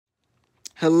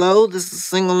Hello, this is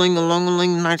Singling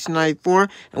Alongaling 1994,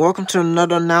 and welcome to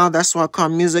another Now That's What I Call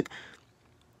Music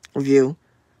review.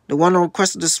 The one who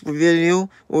requested this video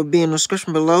will be in the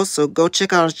description below, so go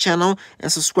check out his channel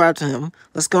and subscribe to him.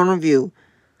 Let's go and review.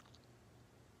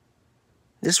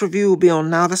 This review will be on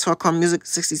Now That's What I Call Music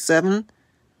 67.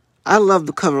 I love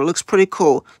the cover. It looks pretty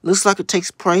cool. Looks like it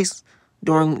takes place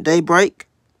during daybreak.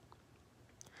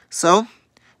 So,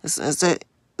 it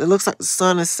looks like the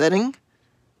sun is setting.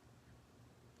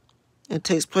 It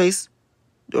takes place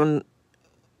during...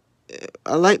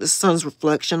 I like the sun's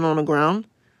reflection on the ground.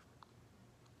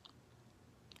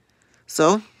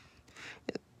 So,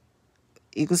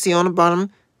 you can see on the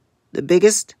bottom, the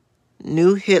biggest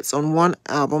new hits on one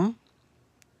album.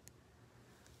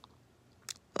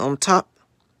 On top,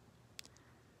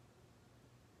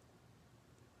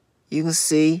 you can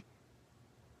see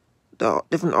the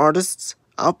different artists.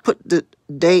 I'll put the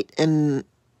date in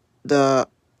the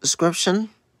description.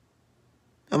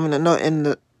 I'm going to note in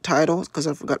the title because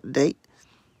I forgot the date.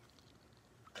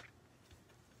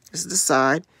 This is the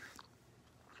side.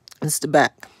 It's the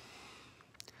back.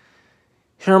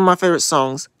 Here are my favorite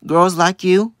songs. Girls Like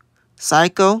You,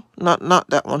 Psycho, not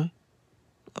that one.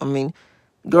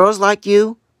 Girls Like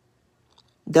You,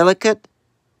 Delicate,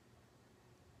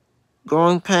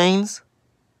 Growing Pains,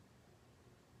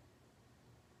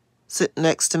 Sit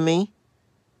Next to Me,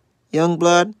 Young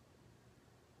Blood,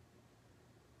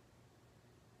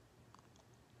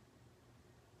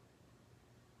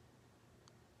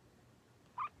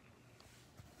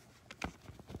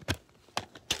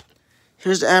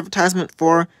 here's the advertisement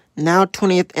for Now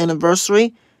 20th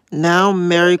Anniversary, Now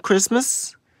Merry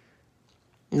Christmas,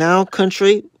 Now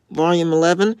Country Volume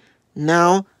 11,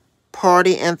 Now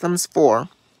Party Anthems 4.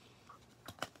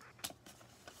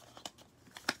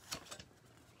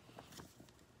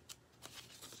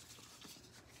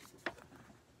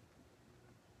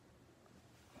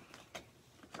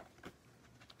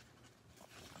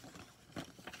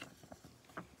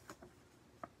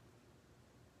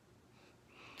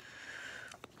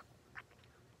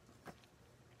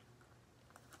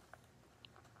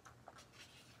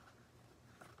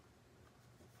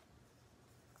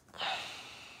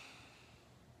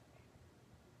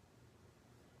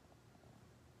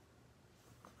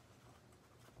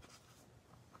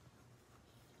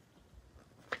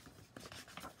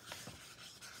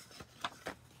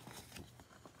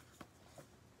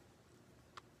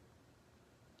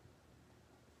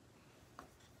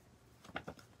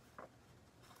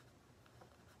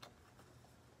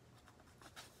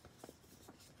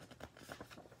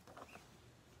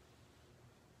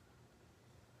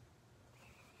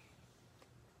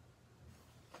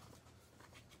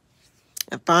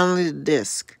 And finally, the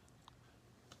disc.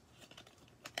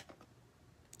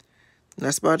 And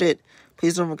that's about it.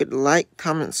 Please don't forget to like,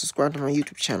 comment, and subscribe to my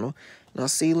YouTube channel. And I'll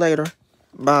see you later.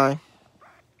 Bye.